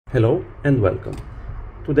Hello and welcome.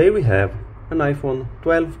 Today we have an iPhone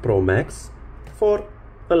 12 Pro Max for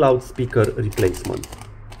a loudspeaker replacement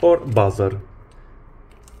or buzzer.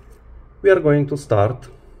 We are going to start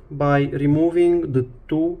by removing the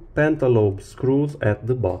two pentalobe screws at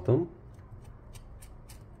the bottom.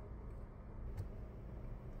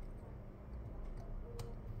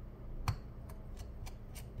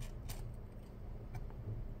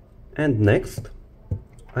 And next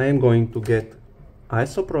I am going to get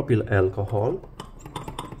isopropyl alcohol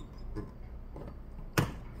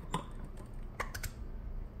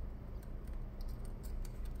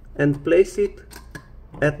and place it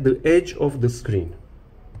at the edge of the screen.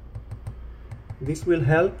 This will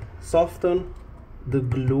help soften the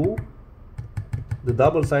glue, the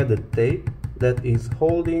double-sided tape that is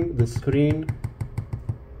holding the screen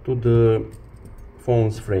to the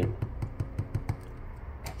phone's frame.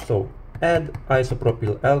 So add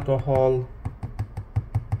isopropyl alcohol,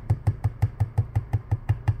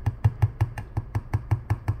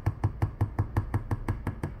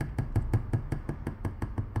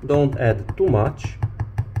 don't add too much,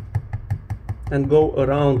 and go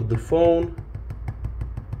around the phone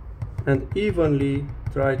and evenly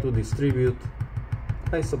try to distribute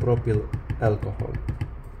isopropyl alcohol.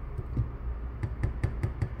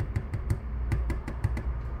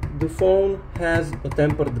 The phone has a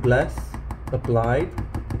tempered glass applied,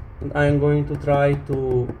 and I am going to try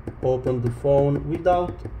to open the phone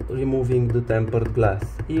without removing the tempered glass,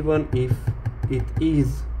 even if it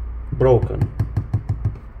is broken.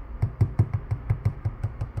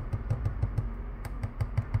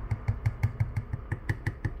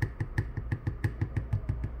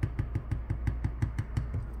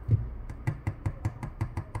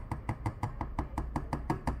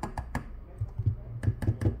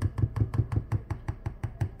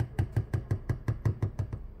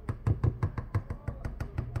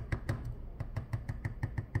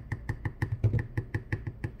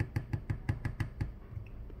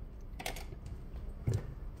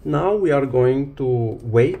 Now we are going to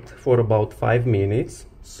wait for about 5 minutes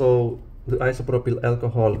so the isopropyl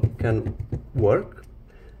alcohol can work,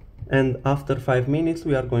 and after 5 minutes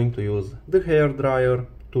we are going to use the hair dryer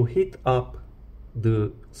to heat up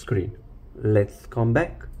the screen. Let's come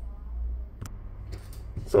back.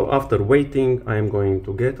 So after waiting, I am going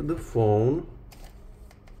to get the phone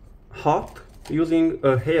hot using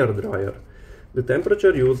a hair dryer. The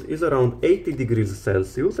temperature used is around 80 degrees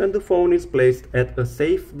Celsius, and the phone is placed at a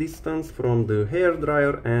safe distance from the hair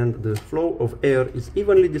dryer, and the flow of air is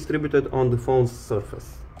evenly distributed on the phone's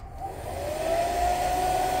surface.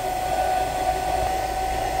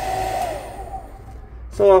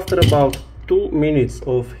 So after about 2 minutes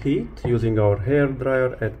of heat using our hair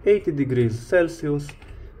dryer at 80 degrees Celsius,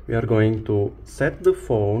 we are going to set the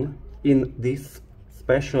phone in this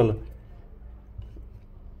special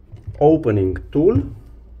opening tool,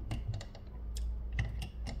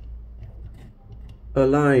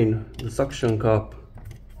 align the suction cup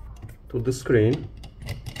to the screen,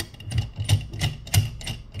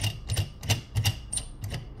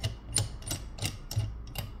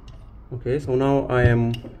 okay, so now I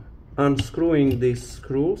am unscrewing this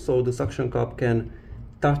screw so the suction cup can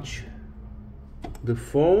touch the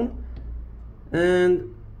phone,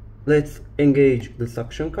 and let's engage the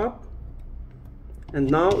suction cup. And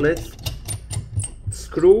now let's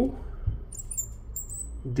screw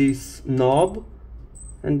this knob,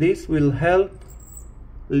 and this will help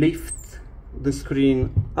lift the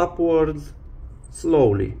screen upwards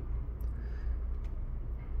slowly.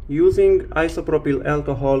 Using isopropyl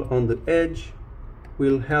alcohol on the edge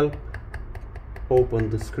will help open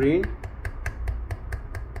the screen.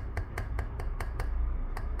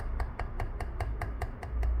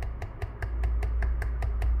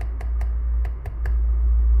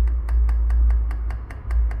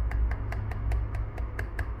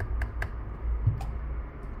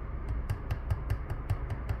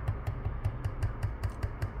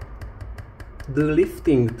 The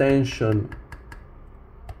lifting tension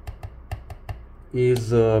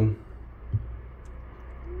is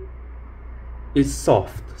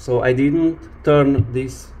soft, so I didn't turn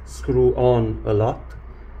this screw on a lot.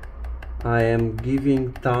 I am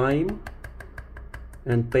giving time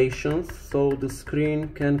and patience so the screen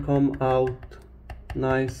can come out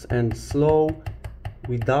nice and slow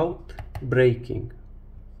without breaking.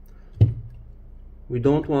 We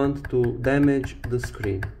don't want to damage the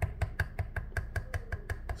screen.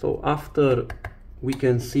 So after we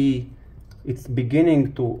can see it's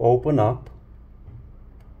beginning to open up,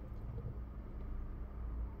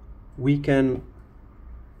 we can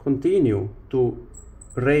continue to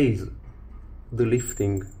raise the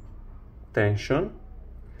lifting tension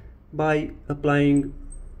by applying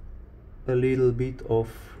a little bit of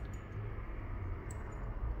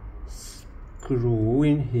screw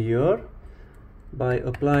in here, by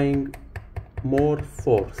applying more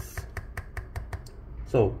force.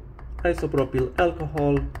 So isopropyl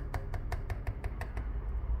alcohol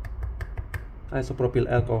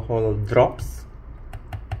drops,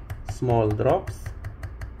 small drops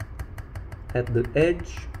at the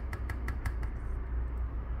edge,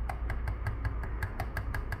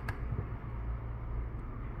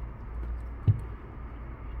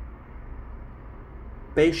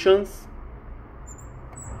 patience,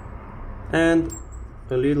 and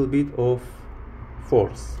a little bit of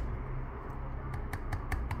force.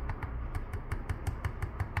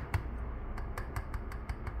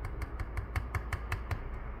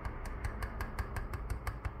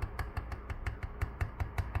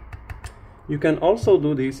 You can also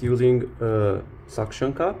do this using a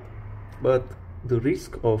suction cup, but the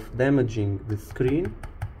risk of damaging the screen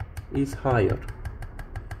is higher.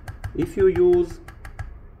 If you use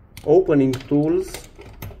opening tools,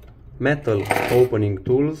 metal opening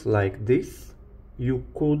tools like this, you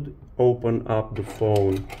could open up the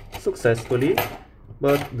phone successfully,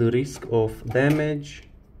 but the risk of damage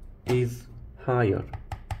is higher.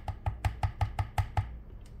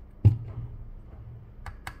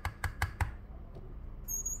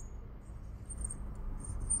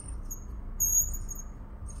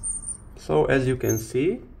 So as you can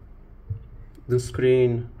see, the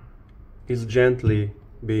screen is gently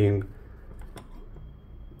being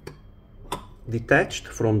detached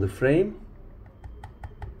from the frame.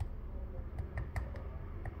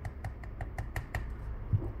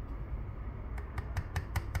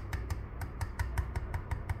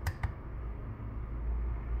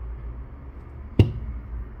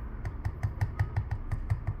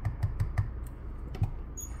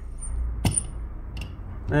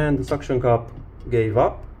 And the suction cup gave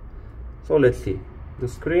up. So let's see, the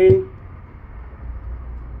screen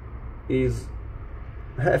is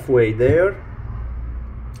halfway there.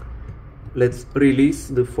 Let's release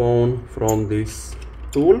the phone from this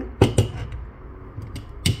tool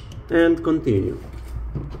and continue.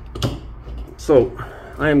 So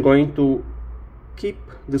I am going to keep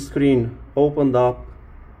the screen opened up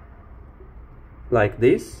like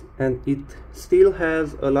this, and it still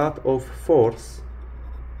has a lot of force.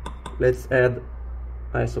 Let's add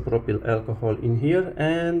isopropyl alcohol in here,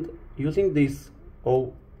 and using this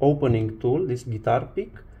opening tool, this guitar pick,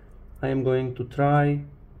 I am going to try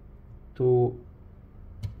to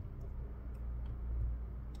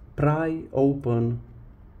pry open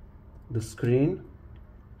the screen,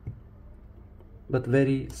 but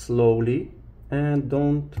very slowly, and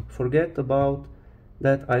don't forget about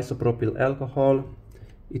that isopropyl alcohol.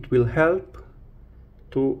 It will help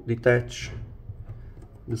to detach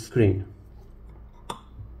the screen.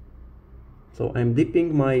 So I'm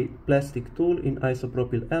dipping my plastic tool in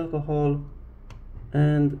isopropyl alcohol,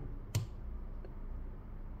 and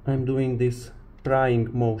I'm doing this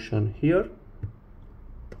prying motion here.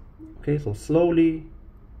 Okay, so slowly.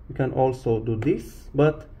 You can also do this,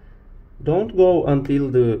 but don't go until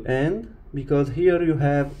the end, because here you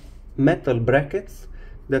have metal brackets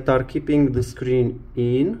that are keeping the screen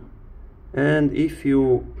in, and if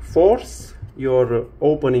you force your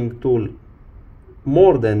opening tool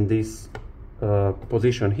more than this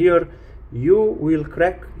position here, you will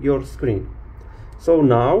crack your screen. So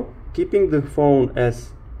now, keeping the phone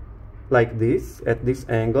as like this, at this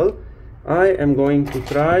angle, I am going to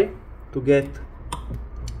try to get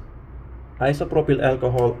isopropyl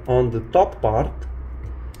alcohol on the top part,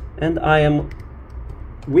 and I am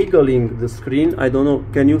wiggling the screen. I don't know,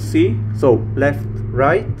 can you see? So left,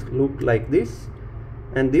 right, look like this,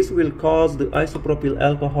 and this will cause the isopropyl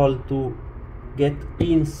alcohol to get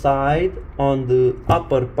inside on the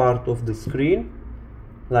upper part of the screen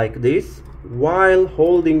like this, while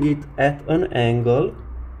holding it at an angle.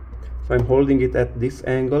 So I'm holding it at this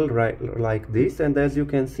angle, right, like this, and as you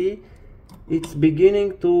can see, it's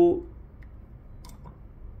beginning to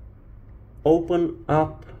open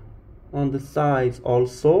up on the sides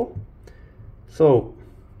also. So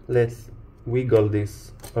let's wiggle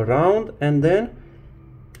this around, and then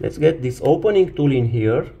let's get this opening tool in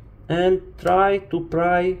here and try to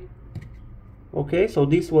pry. Okay, so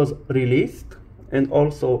this was released, and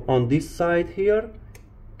also on this side here,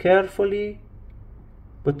 carefully,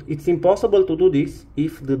 but it's impossible to do this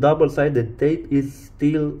if the double-sided tape is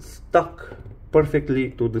still stuck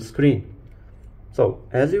perfectly to the screen. So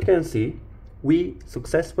as you can see, we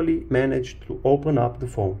successfully managed to open up the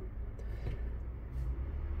phone.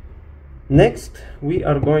 Next, we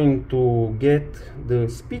are going to get the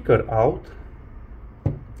speaker out,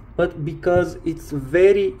 but because it's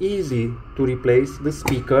very easy to replace the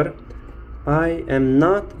speaker, I am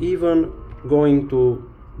not even going to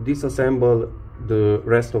disassemble the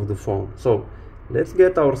rest of the phone. So let's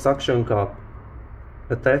get our suction cup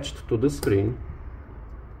attached to the screen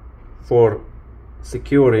for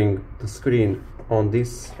securing the screen on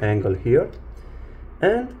this angle here,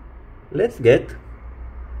 and let's get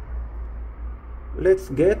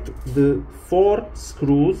the 4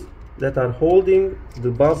 screws that are holding the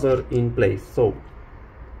buzzer in place. So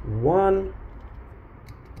 1,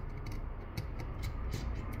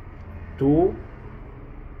 2,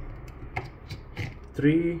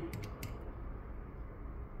 3,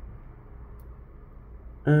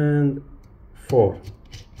 and 4.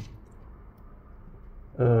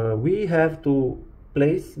 We have to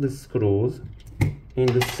place the screws in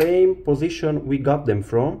the same position we got them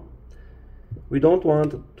from. We don't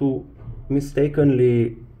want to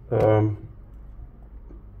mistakenly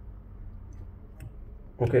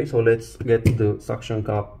okay, so let's get the suction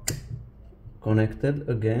cup connected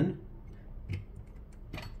again.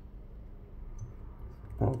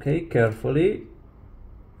 Okay, carefully.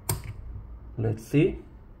 Let's see.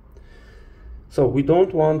 So we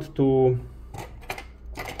don't want to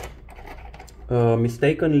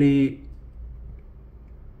mistakenly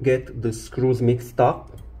get the screws mixed up,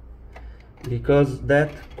 because that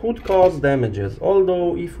could cause damages.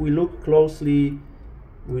 Although if we look closely,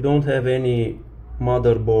 we don't have any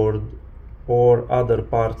motherboard or other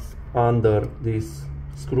parts under these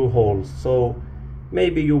screw holes, so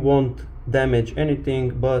maybe you won't damage anything,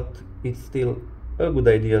 but it's still a good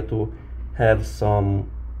idea to have some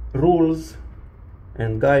rules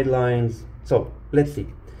and guidelines. So let's see.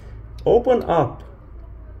 Open up,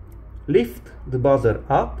 lift the buzzer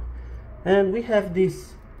up, and we have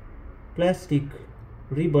this plastic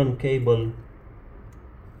ribbon cable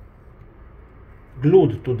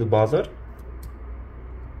glued to the buzzer.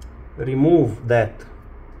 Remove that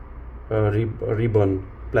ribbon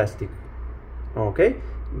plastic. Okay,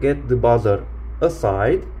 get the buzzer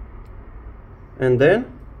aside, and then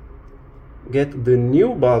get the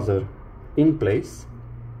new buzzer in place.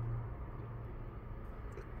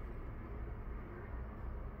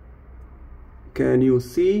 Can you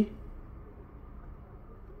see?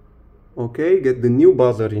 Okay, get the new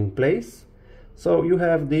buzzer in place. So you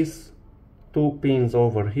have these 2 pins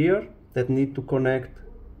over here that need to connect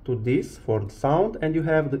to this for the sound, and you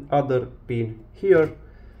have the other pin here.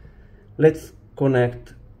 Let's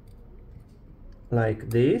connect like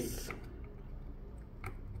this.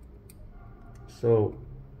 So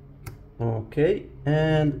okay,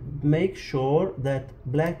 and make sure that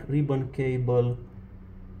black ribbon cable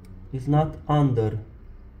is not under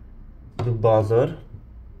the buzzer.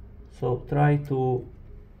 So try to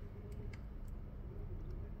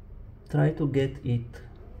get it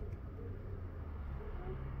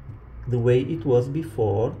the way it was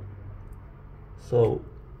before. So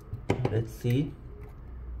let's see,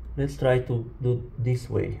 let's try to do this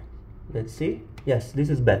way. Let's see, yes, this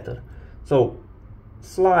is better. So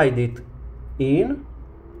slide it in,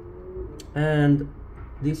 and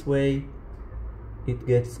this way it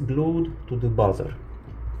gets glued to the buzzer.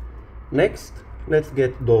 Next, let's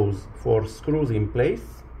get those 4 screws in place.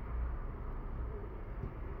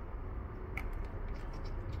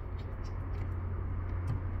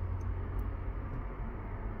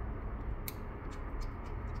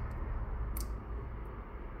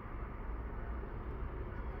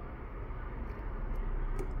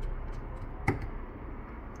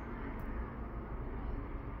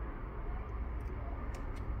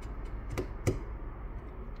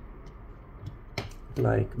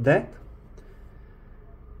 Like that,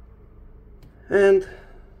 and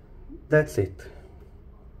that's it.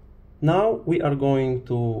 Now we are going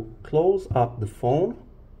to close up the phone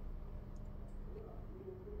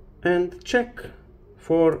and check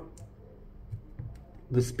for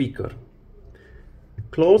the speaker.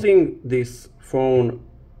 Closing this phone,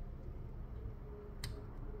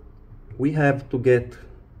 we have to get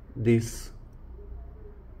these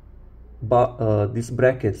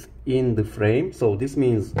brackets in the frame. So this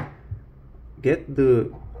means get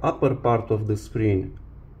the upper part of the screen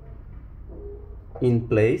in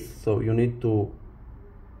place. So you need to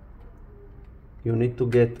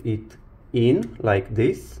get it in like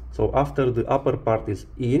this. So after the upper part is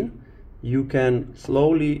in, you can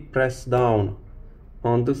slowly press down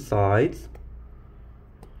on the sides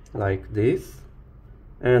like this,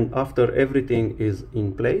 and after everything is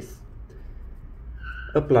in place,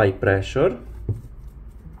 apply pressure.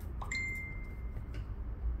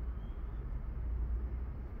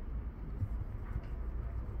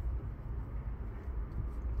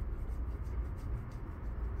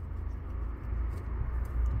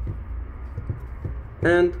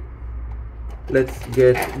 And let's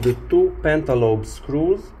get the two pentalobe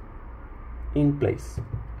screws in place.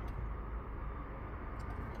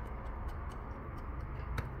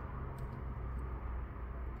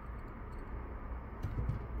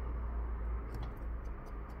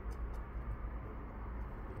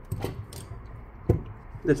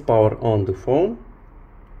 Let's power on the phone.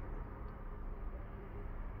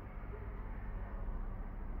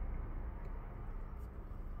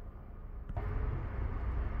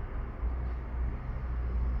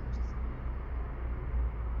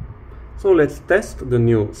 So let's test the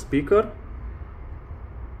new speaker.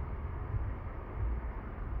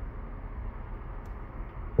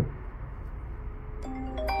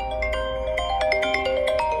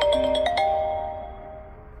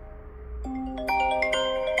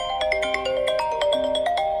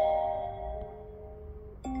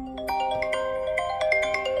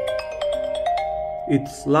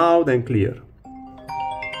 It's loud and clear.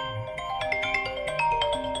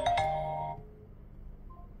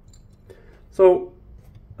 So,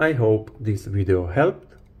 I hope this video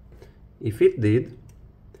helped. If it did,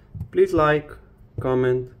 please like,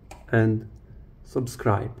 comment and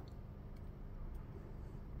subscribe.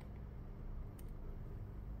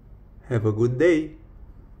 Have a good day!